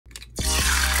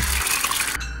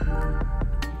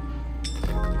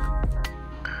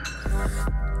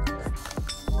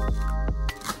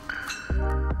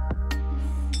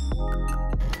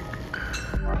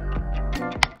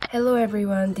Hello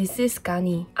everyone, this is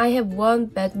Gani. I have one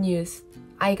bad news.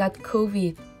 I got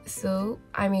COVID, so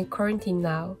I'm in quarantine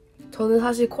now. 저는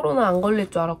사실 코로나 안 걸릴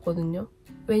줄 알았거든요.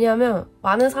 왜냐면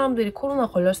많은 사람들이 코로나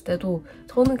걸렸을 때도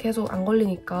저는 계속 안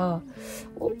걸리니까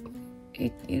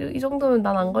이 정도면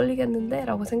난 안 걸리겠는데?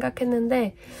 라고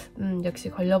생각했는데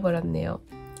역시 걸려버렸네요.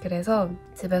 그래서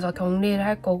집에서 격리를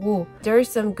할 거고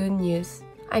There's some good news.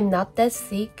 I'm not that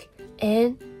sick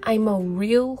and I'm a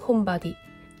real homebody.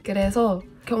 그래서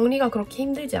격리가 그렇게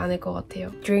힘들지 않을 것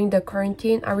같아요. During the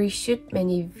quarantine, I will shoot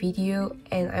many videos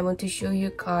and I want to show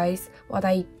you guys what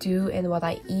I do and what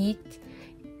I eat.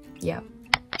 Yeah.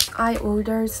 I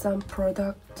ordered some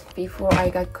product before I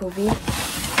got COVID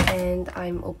and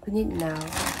I'm opening it now.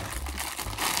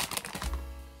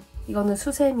 이거는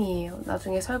수세미예요.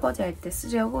 나중에 설거지 할 때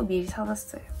쓰려고 미리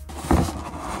사놨어요.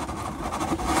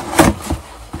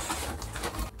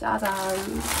 짜잔!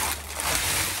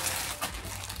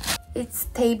 It's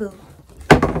table.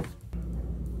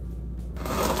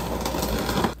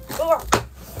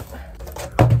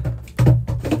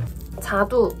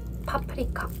 자두,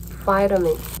 파프리카,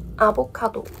 vitamin,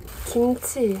 아보카도,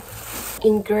 김치.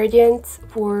 Ingredients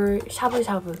for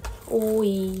샤브샤브.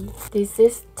 오이. This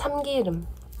is 참기름.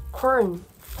 Corn.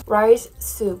 Rice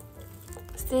soup.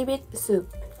 seaweed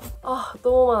soup. 아,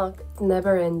 너무 많아.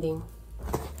 Never ending.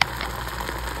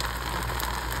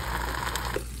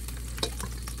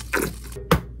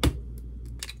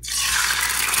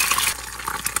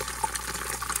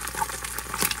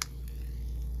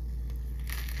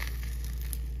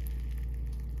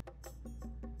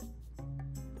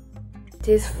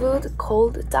 This food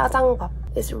called 짜장밥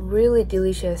is really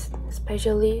delicious,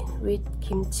 especially with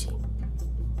kimchi.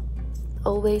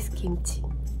 Always kimchi.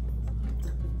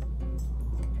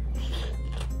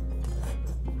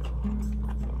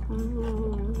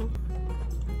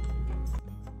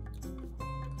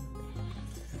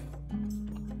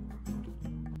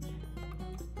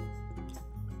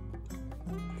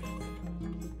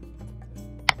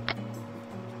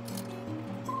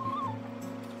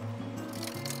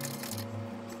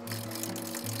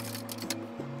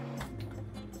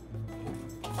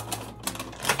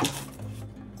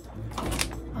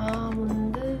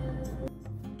 아몬드.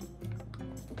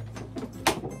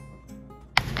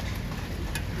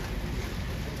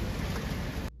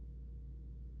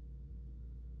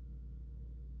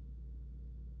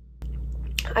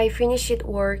 I finished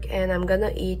work and I'm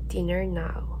gonna eat dinner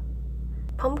now.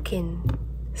 Pumpkin.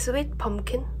 Sweet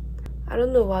pumpkin? I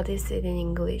don't know what is it in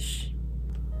English.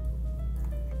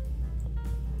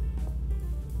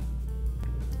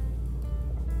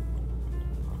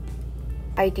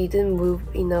 I didn't move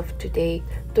enough today.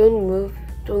 Don't move,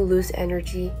 don't lose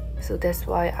energy. So that's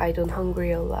why I don't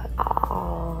hungry a lot.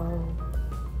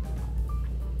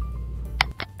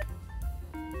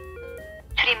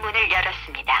 출입문을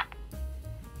열었습니다.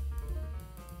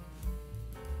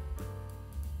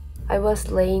 I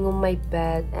was laying on my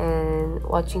bed and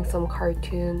watching some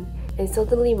cartoon, and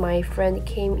suddenly my friend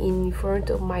came in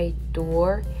front of my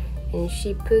door and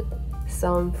she put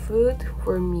some food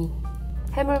for me.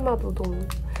 해물맛 우동.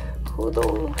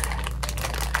 우동.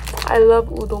 I love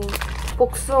우동.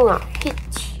 복숭아.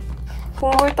 peach.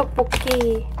 국물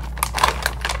떡볶이.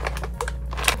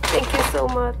 Thank you so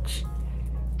much.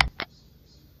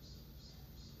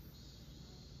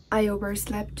 I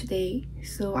overslept today,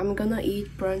 so I'm gonna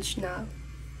eat brunch now.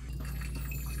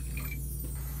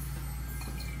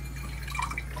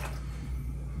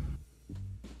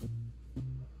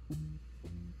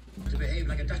 To behave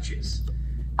like a duchess.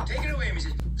 Take it away,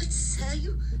 Mrs. But sir,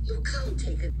 you can't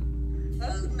take it.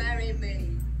 Oh, marry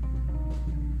me.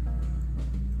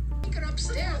 Take her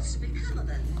upstairs. What's become of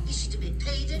her? Is she to be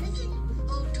paid anything?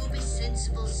 Oh, do be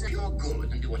sensible, sir. You're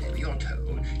good and do whatever you're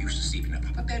told. Used to sleep in a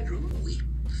proper bedroom. Weep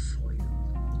for you.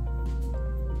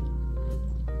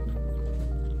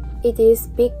 It is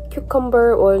big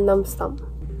cucumber or namsam.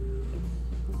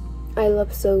 I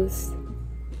love sauce.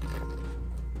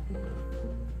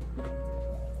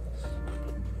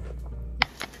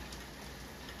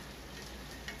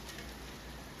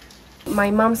 My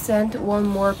mom sent one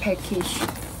more package.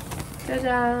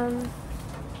 짜잔!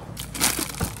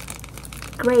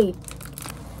 Grape.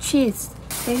 Cheese.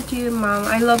 Thank you, mom.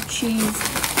 I love cheese.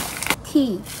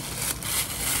 Tea.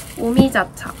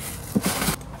 오미자차.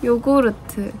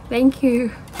 요구르트. Thank you.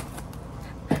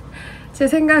 제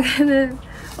생각에는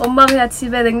엄마 그냥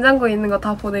집에 냉장고에 있는 거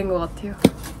다 보낸 것 같아요.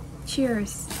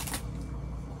 Cheers.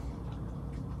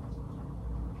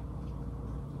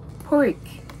 Pork.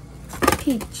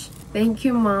 Peach. Thank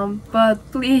you, mom. But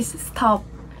please stop.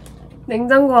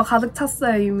 냉장고가 가득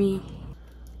찼어요, 이미.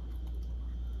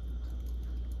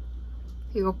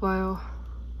 이거 봐요.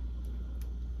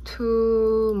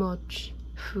 too much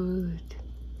food.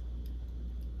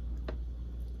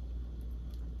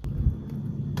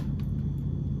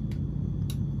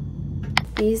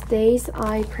 These days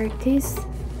I practice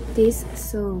this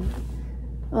song,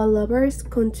 A Lover's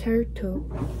Concerto.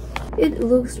 It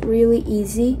looks really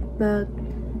easy, but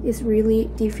it's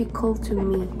really difficult to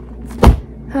me.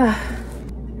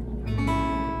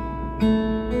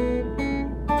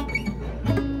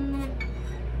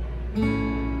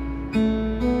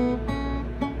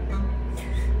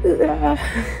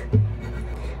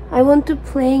 I want to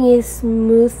playing it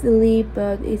smoothly,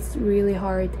 but it's really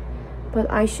hard. But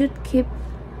I should keep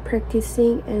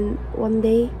practicing, and one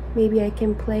day maybe I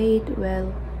can play it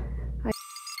well.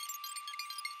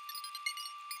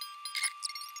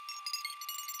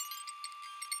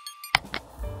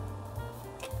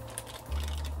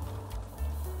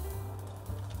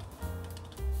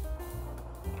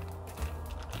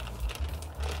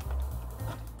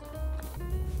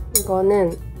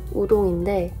 이거는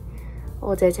우동인데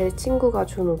어제 제 친구가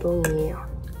준 우동이에요.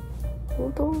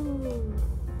 우동.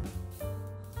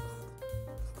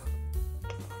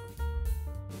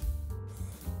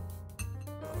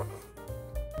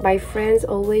 My friends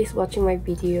always watching my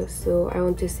videos, so I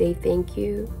want to say thank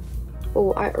you.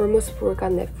 Oh, I almost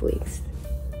forgot Netflix.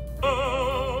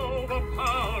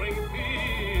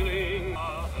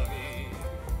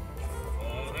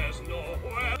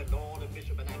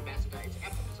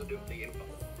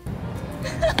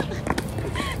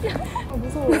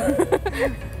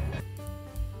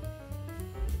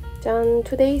 짠!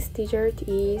 Today's dessert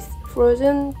is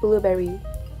frozen blueberry.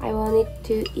 I wanted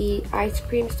to eat ice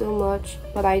cream so much,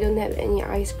 but I don't have any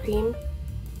ice cream.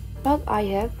 But I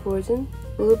have frozen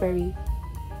blueberry.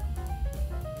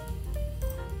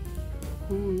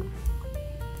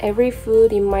 Every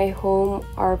food in my home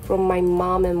are from my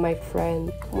mom and my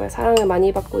friend. 정말 사랑을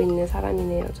많이 받고 있는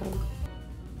사람이네요, 전.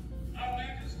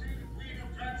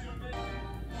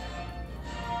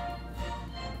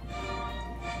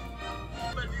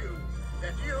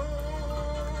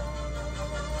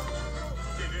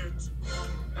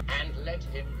 And let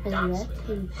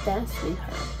him dance with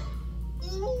her.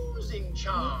 Oozing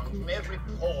charm from every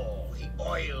pore, he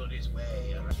oiled his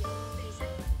way around.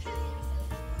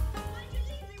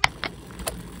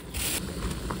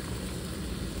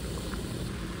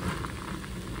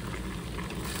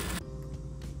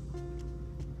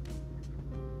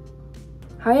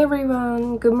 Hi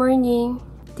everyone, good morning.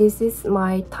 This is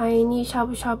my tiny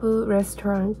shabu shabu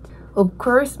restaurant. Of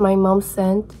course, my mom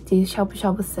sent this shabu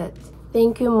shabu set.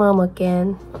 Thank you, mom,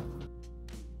 again.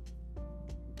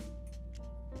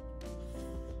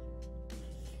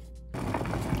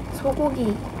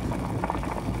 소고기.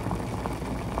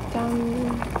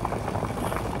 짠.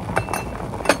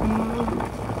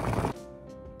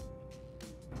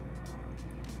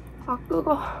 아,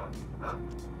 뜨거.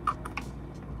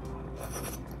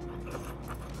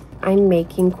 I'm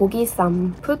making 고기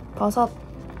쌈. Put 버섯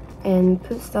and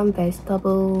put some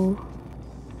vegetable.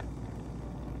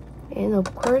 And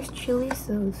of course, chili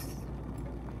sauce.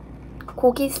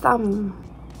 고기 쌈.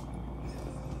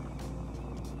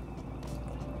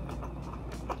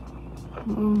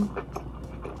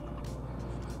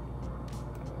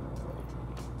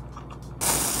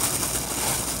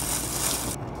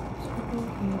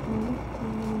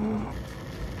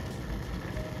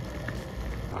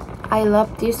 I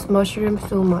love this mushroom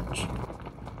so much.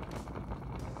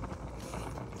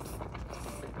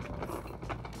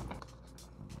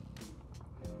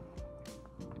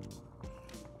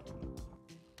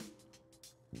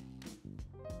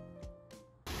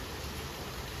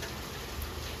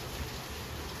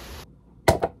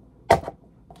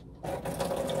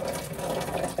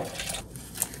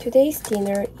 Today's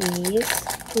dinner is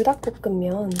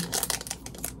불닭볶음면.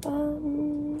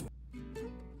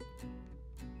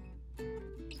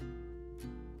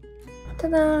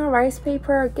 Ta-da! Rice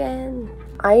paper again.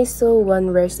 I saw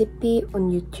one recipe on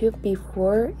YouTube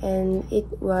before and it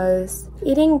was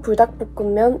eating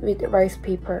불닭볶음면 with rice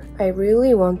paper. I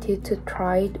really wanted to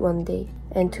try it one day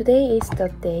and today is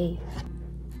the day.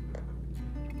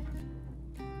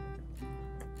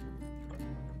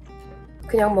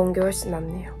 그냥 먹는 게 훨씬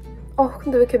낫네요.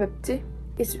 근데 왜 이렇게 맵지?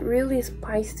 It's really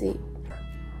spicy.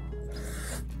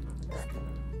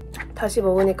 다시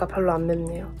먹으니까 별로 안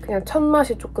맵네요. 그냥 첫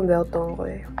맛이 조금 매웠던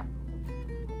거예요.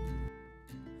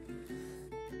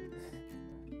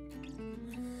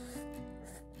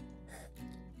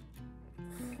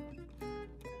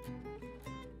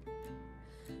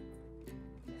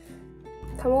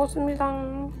 다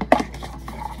먹었습니다.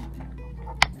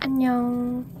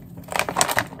 안녕.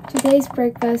 Today's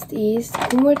breakfast is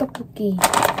국물 떡볶이.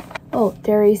 Oh,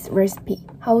 there is recipe.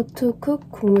 How to cook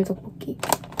국물 떡볶이.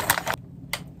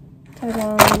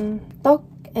 짜잔! 떡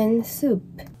and soup.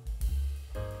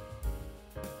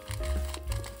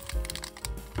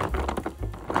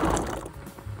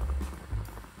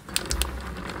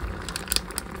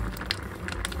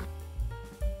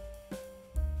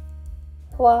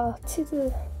 와,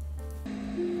 치즈.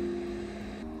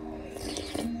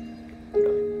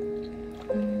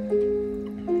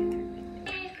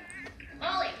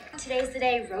 Today's the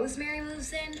day Rosemary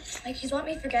moves in. Like, you want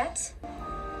me to forget?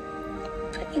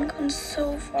 But England's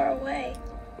so far away.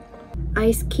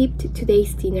 I skipped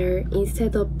today's dinner.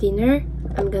 Instead of dinner,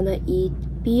 I'm gonna eat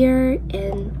beer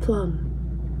and plum.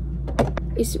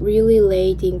 It's really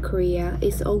late in Korea.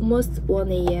 It's almost 1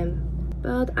 a.m.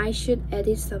 But I should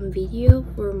edit some video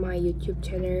for my YouTube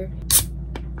channel.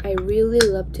 I really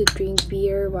love to drink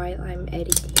beer while I'm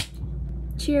editing.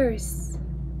 Cheers!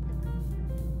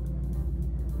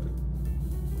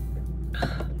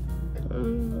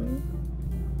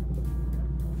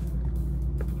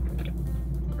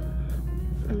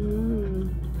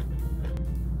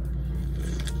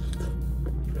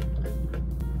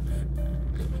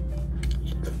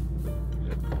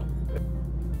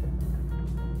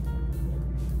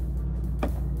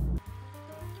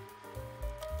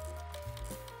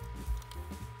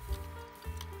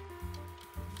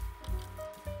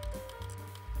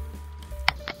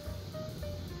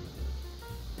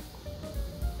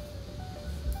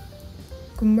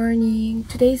 Good morning.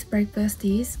 Today's breakfast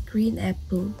is green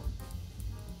apple.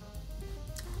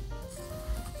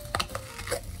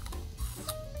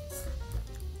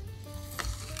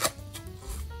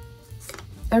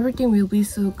 Everything will be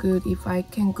so good if I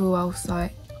can go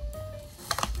outside.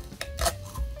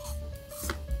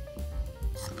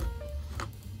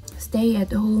 Stay at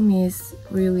home is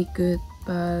really good,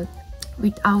 but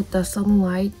without the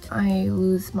sunlight, I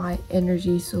lose my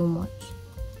energy so much.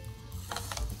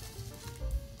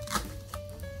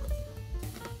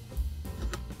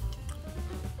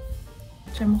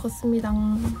 잘 먹었습니다.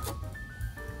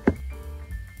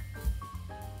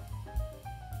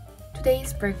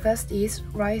 Today's breakfast is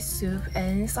rice soup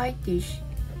and side dish.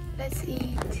 Let's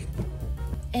eat.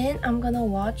 And I'm gonna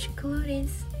watch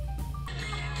Clueless.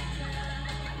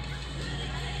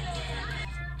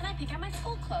 And I pick out my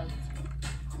school clothes.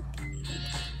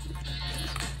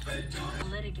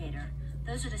 Litigator.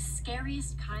 Those are the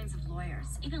scariest kinds of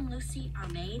lawyers. Even Lucy, our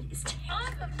maid, is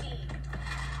off of me.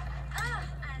 Ah,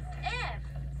 as if.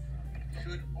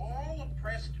 Should all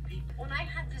oppressed people... When I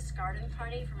had this garden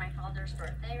party for my father's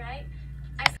birthday, right?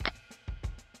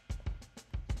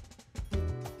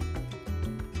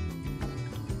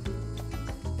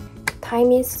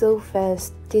 Time is so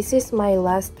fast. This is my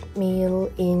last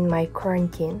meal in my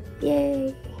quarantine.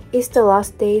 Yay! It's the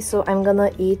last day, so I'm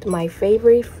gonna eat my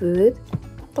favorite food,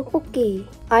 tteokbokki.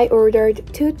 I ordered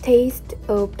 2 tastes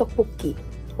of tteokbokki.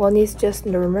 One is just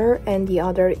normal and the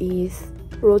other is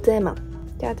로제맛.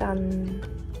 짜잔!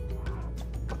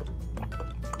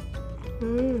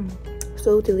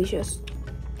 So delicious.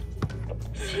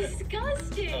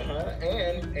 Disgusting.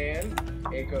 And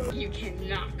it goes... You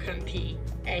cannot compete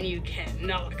and you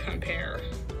cannot compare.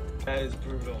 That is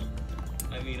brutal.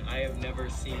 I mean, I have never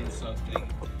seen something